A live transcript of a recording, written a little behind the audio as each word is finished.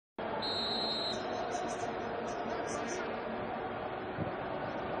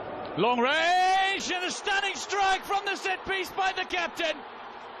Long range and a stunning strike from the set piece by the captain.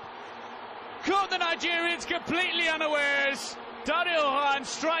 Caught the Nigerians completely unawares. Dario Khan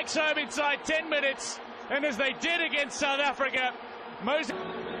strikes home inside 10 minutes, and as they did against South Africa,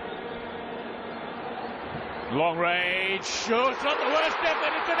 long range, sure, it's not the worst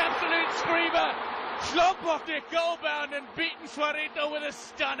effort, it's an absolute screamer. Schlumbocher goal-bound and beaten Soweto with a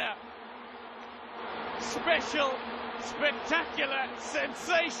stunner. Special, spectacular,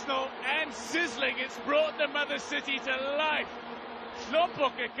 sensational and sizzling. It's brought the Mother City to life.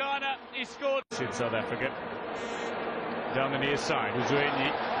 Schlumbocher Ghana, he scored. In South Africa, down the near side,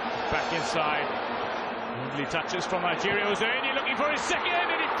 Uzoeni back inside. Lovely touches from Nigeria. Uzoeni looking for his second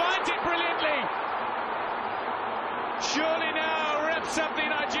and he finds it brilliantly. Surely now wraps up the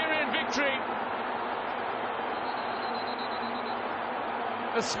Nigerian victory.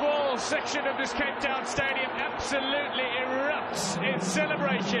 A small section of this Cape Town stadium absolutely erupts in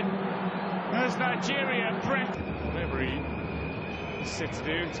celebration as Nigeria whatever he is set to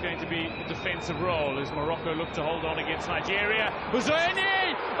do. It's going to be a defensive role as Morocco look to hold on against Nigeria.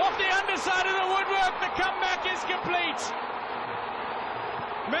 Uzoeni off the underside of the woodwork. The comeback is complete.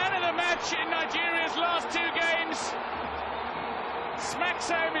 Man of the match in Nigeria's last two games. Smacks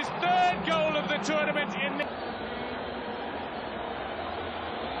home his third goal of the tournament in the...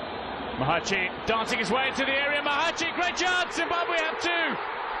 Mahachi dancing his way into the area. Mahachi, great chance. Zimbabwe have two.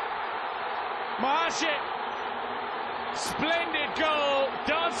 Mahachi, splendid goal,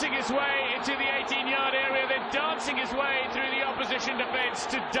 dancing his way into the 18-yard area, then dancing his way through the opposition defence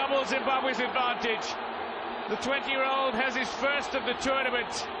to double Zimbabwe's advantage. The 20-year-old has his first of the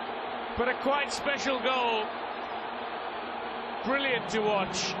tournament, but a quite special goal. Brilliant to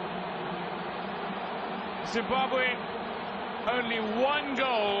watch. Zimbabwe only one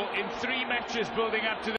goal in 3 matches building up to the